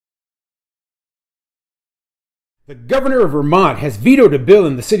The governor of Vermont has vetoed a bill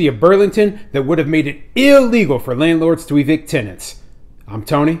in the city of Burlington that would have made it illegal for landlords to evict tenants. I'm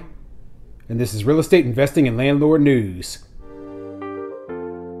Tony, and this is Real Estate Investing and Landlord News.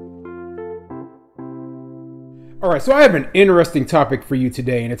 Alright, so I have an interesting topic for you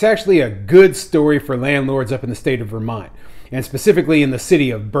today, and it's actually a good story for landlords up in the state of Vermont, and specifically in the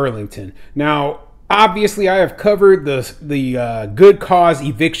city of Burlington. Now, obviously, I have covered the good cause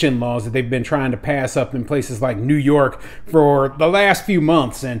eviction laws that they've been trying to pass up in places like New York for the last few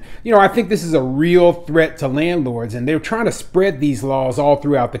months. And, I think this is a real threat to landlords, and they're trying to spread these laws all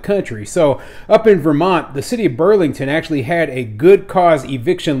throughout the country. So up in Vermont, the city of Burlington actually had a good cause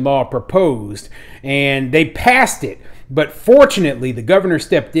eviction law proposed, and they passed it. But fortunately, the governor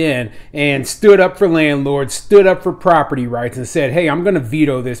stepped in and stood up for landlords, stood up for property rights, and said, hey, I'm going to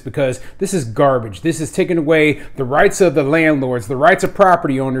veto this because this is garbage. This is taking away the rights of the landlords, the rights of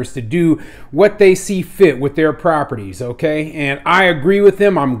property owners to do what they see fit with their properties, okay? And I agree with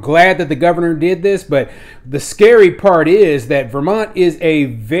them. I'm glad that the governor did this, but the scary part is that Vermont is a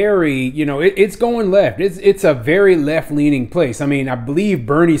very, it's going left. It's a very left-leaning place. I mean, I believe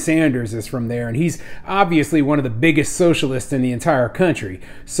Bernie Sanders is from there, and he's obviously one of the biggest socialists in the entire country.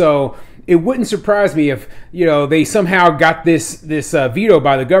 So it wouldn't surprise me if they somehow got this veto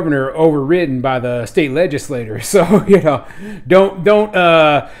by the governor overridden by the state legislator. So don't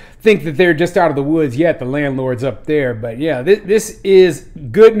think that they're just out of the woods yet, the landlords up there. But yeah, this is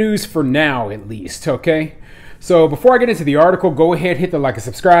good news for now, at least. Okay. So before I get into the article, go ahead, hit the like and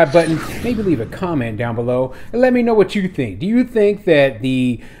subscribe button, maybe leave a comment down below and let me know what you think. Do you think that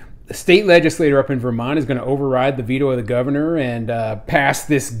the state legislator up in Vermont is going to override the veto of the governor and pass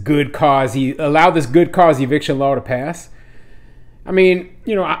this good cause, allow this good cause eviction law to pass? I mean,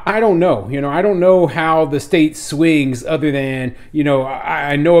 I don't know. I don't know how the state swings other than,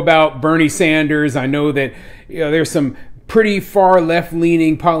 I know about Bernie Sanders. I know that, there's some pretty far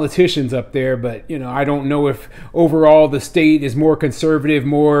left-leaning politicians up there, but, I don't know if overall the state is more conservative,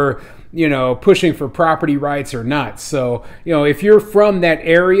 more pushing for property rights or not. So, if you're from that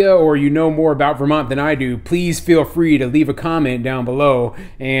area or you know more about Vermont than I do, please feel free to leave a comment down below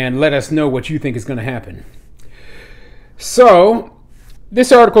and let us know what you think is going to happen. So,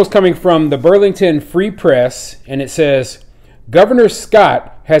 this article is coming from the Burlington Free Press, and it says, Governor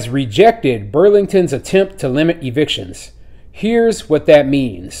Scott has rejected Burlington's attempt to limit evictions. Here's what that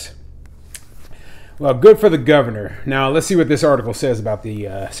means. Well, good for the governor. Now, let's see what this article says about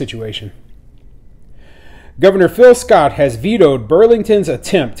the situation. Governor Phil Scott has vetoed Burlington's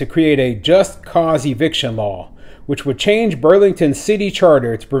attempt to create a just cause eviction law, which would change Burlington's city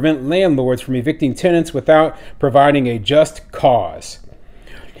charter to prevent landlords from evicting tenants without providing a just cause.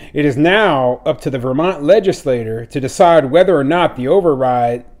 It is now up to the Vermont legislature to decide whether or not to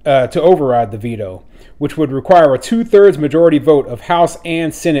override the veto, which would require a 2/3 majority vote of House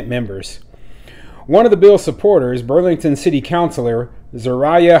and Senate members. One of the bill's supporters, Burlington City Councilor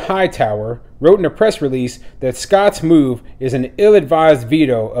Zariah Hightower, wrote in a press release that Scott's move is an ill-advised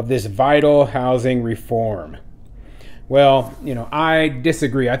veto of this vital housing reform. Well, I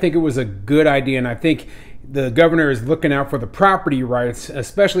disagree. I think it was a good idea, and I think the governor is looking out for the property rights,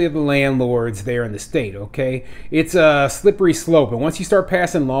 especially of the landlords there in the state, okay? It's a slippery slope, and once you start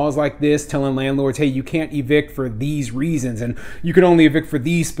passing laws like this, telling landlords, hey, you can't evict for these reasons, and you can only evict for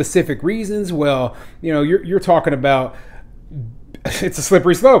these specific reasons, well, you're talking about, it's a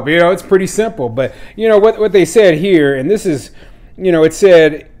slippery slope, it's pretty simple. But, what they said here, and this is, it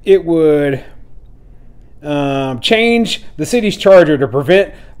said it would change the city's charter to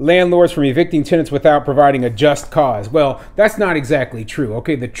prevent landlords from evicting tenants without providing a just cause. Well, that's not exactly true.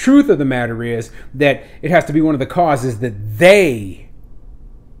 Okay, the truth of the matter is that it has to be one of the causes that they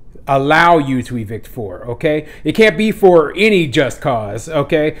allow you to evict for, okay? It can't be for any just cause,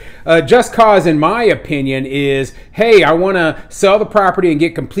 okay? A just cause, in my opinion, is, hey, I want to sell the property and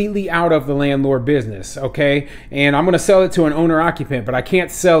get completely out of the landlord business, okay? And I'm going to sell it to an owner-occupant, but I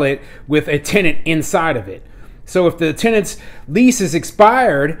can't sell it with a tenant inside of it. So if the tenant's lease is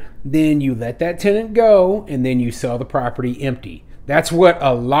expired, then you let that tenant go, and then you sell the property empty. That's what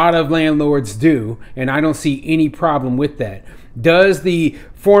a lot of landlords do, and I don't see any problem with that. Does the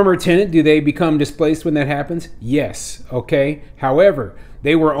former tenant, do they become displaced when that happens? Yes, okay. However,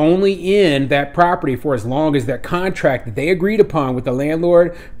 they were only in that property for as long as that contract that they agreed upon with the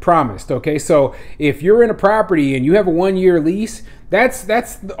landlord promised, okay? So if you're in a property and you have a 1-year lease,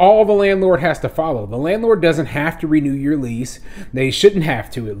 that's all the landlord has to follow. The landlord doesn't have to renew your lease. They shouldn't have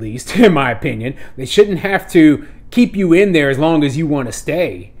to, at least, in my opinion. They shouldn't have to keep you in there as long as you want to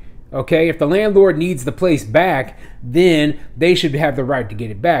stay. Okay, if the landlord needs the place back, then they should have the right to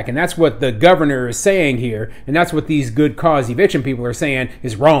get it back. And that's what the governor is saying here. And that's what these good cause eviction people are saying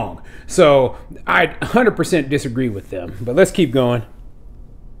is wrong. So I 100% disagree with them. But let's keep going.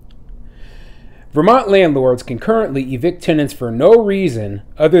 Vermont landlords can currently evict tenants for no reason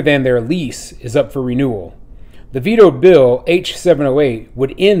other than their lease is up for renewal. The vetoed bill, H708,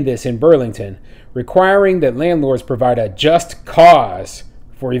 would end this in Burlington, requiring that landlords provide a just cause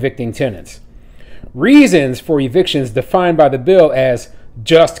for evicting tenants. Reasons for evictions defined by the bill as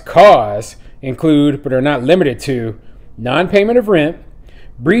just cause include, but are not limited to, non-payment of rent,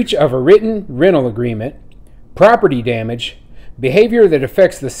 breach of a written rental agreement, property damage, behavior that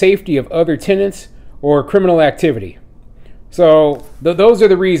affects the safety of other tenants, or criminal activity. So those are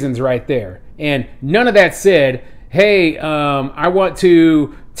the reasons right there. And none of that said, hey, I want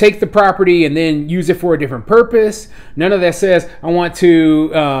to take the property and then use it for a different purpose. None of that says I want to,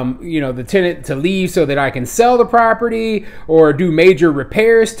 the tenant to leave so that I can sell the property or do major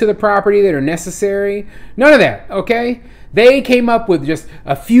repairs to the property that are necessary. None of that, okay? They came up with just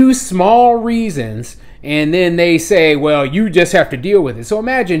a few small reasons, and then they say, well, you just have to deal with it. So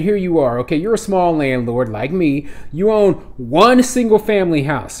imagine here you are, okay, you're a small landlord like me. You own one single family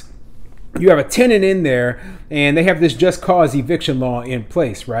house. You have a tenant in there, and they have this just cause eviction law in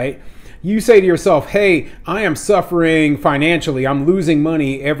place, right? You say to yourself, hey, I am suffering financially. I'm losing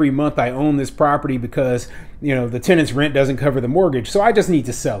money every month I own this property because, the tenant's rent doesn't cover the mortgage. So I just need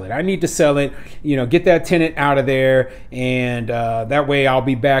to sell it. I need to sell it, get that tenant out of there, and that way I'll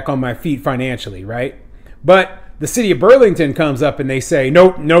be back on my feet financially, right? But the city of Burlington comes up and they say,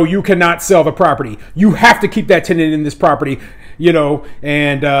 no, you cannot sell the property. You have to keep that tenant in this property,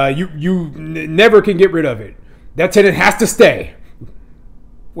 and you never can get rid of it. That tenant has to stay.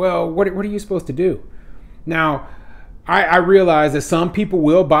 Well, what are you supposed to do? Now, I realize that some people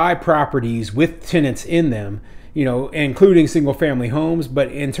will buy properties with tenants in them, including single family homes.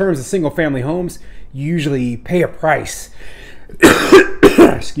 But in terms of single family homes, you usually pay a price.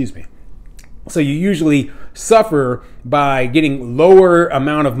 Excuse me. So you usually suffer by getting lower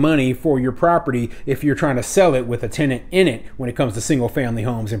amount of money for your property if you're trying to sell it with a tenant in it when it comes to single family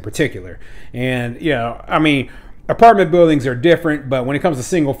homes in particular. And, apartment buildings are different, but when it comes to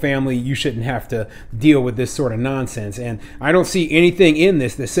single family, you shouldn't have to deal with this sort of nonsense. And I don't see anything in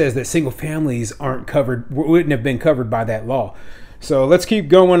this that says that single families wouldn't have been covered by that law. So let's keep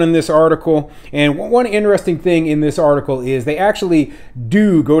going in this article. And one interesting thing in this article is they actually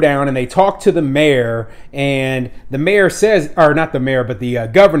do go down and they talk to the mayor, and the mayor says, or not the mayor, but the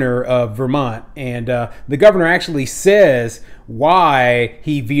governor of Vermont. And the governor actually says why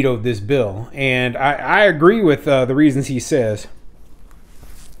he vetoed this bill. And I agree with the reasons he says.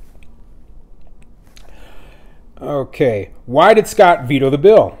 Okay, why did Scott veto the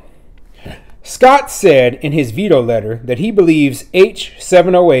bill? Scott said in his veto letter that he believes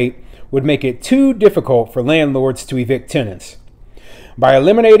H708 would make it too difficult for landlords to evict tenants. By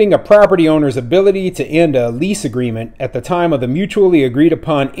eliminating a property owner's ability to end a lease agreement at the time of the mutually agreed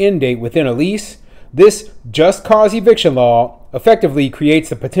upon end date within a lease, this just cause eviction law effectively creates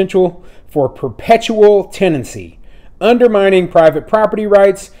the potential for perpetual tenancy, undermining private property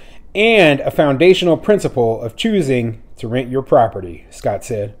rights and a foundational principle of choosing to rent your property, Scott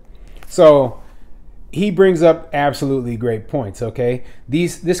said. So he brings up absolutely great points, okay?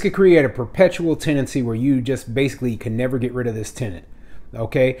 This could create a perpetual tenancy where you just basically can never get rid of this tenant,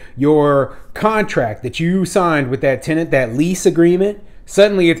 okay? Your contract that you signed with that tenant, that lease agreement,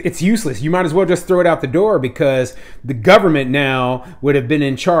 suddenly it's useless. You might as well just throw it out the door because the government now would have been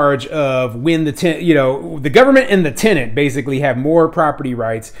in charge of when the tenant, the government and the tenant basically have more property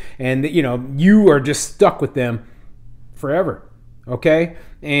rights, and you are just stuck with them forever, okay?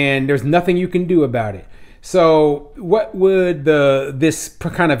 And there's nothing you can do about it. So what would this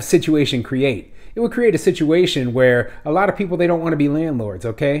kind of situation create? It would create a situation where a lot of people, they don't want to be landlords,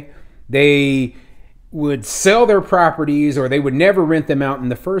 okay? They would sell their properties, or they would never rent them out in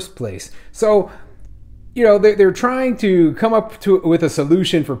the first place. So, they're trying to come up with a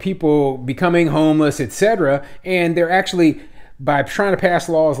solution for people becoming homeless, etc. And they're actually, by trying to pass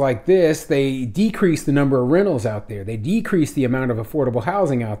laws like this, they decrease the number of rentals out there. They decrease the amount of affordable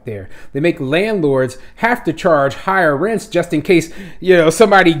housing out there. They make landlords have to charge higher rents just in case,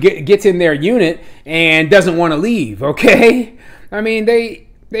 somebody gets in their unit and doesn't want to leave, okay? I mean, they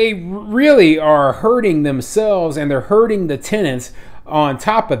really are hurting themselves, and they're hurting the tenants on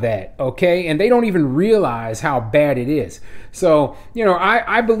top of that, okay? And they don't even realize how bad it is. So,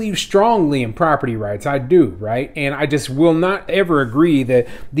 I believe strongly in property rights. I do, right? And I just will not ever agree that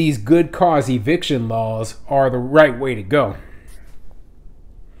these good cause eviction laws are the right way to go.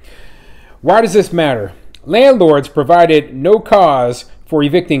 Why does this matter? Landlords provided no cause for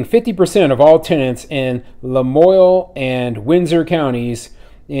evicting 50% of all tenants in Lamoille and Windsor counties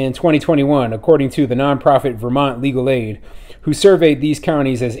in 2021, according to the nonprofit Vermont Legal Aid, who surveyed these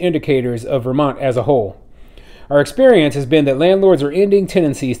counties as indicators of Vermont as a whole. Our experience has been that landlords are ending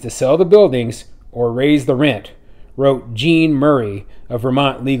tenancies to sell the buildings or raise the rent, wrote Gene Murray of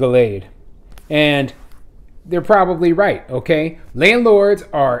Vermont Legal Aid. And they're probably right, okay? Landlords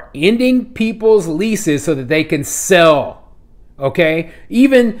are ending people's leases so that they can sell, okay?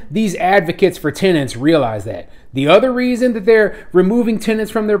 Even these advocates for tenants realize that. The other reason that they're removing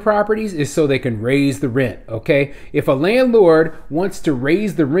tenants from their properties is so they can raise the rent, okay? If a landlord wants to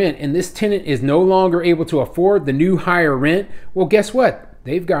raise the rent and this tenant is no longer able to afford the new higher rent, well, guess what?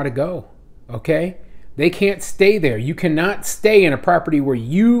 They've got to go, okay? They can't stay there. You cannot stay in a property where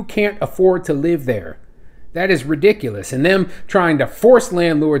you can't afford to live there. That is ridiculous. And them trying to force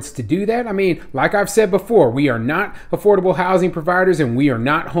landlords to do that. I mean, like I've said before, we are not affordable housing providers and we are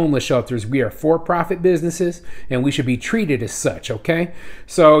not homeless shelters. We are for-profit businesses and we should be treated as such, okay?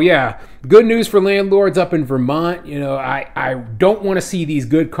 So yeah, good news for landlords up in Vermont. You know, I don't want to see these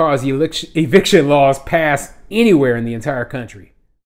good cause eviction laws pass anywhere in the entire country.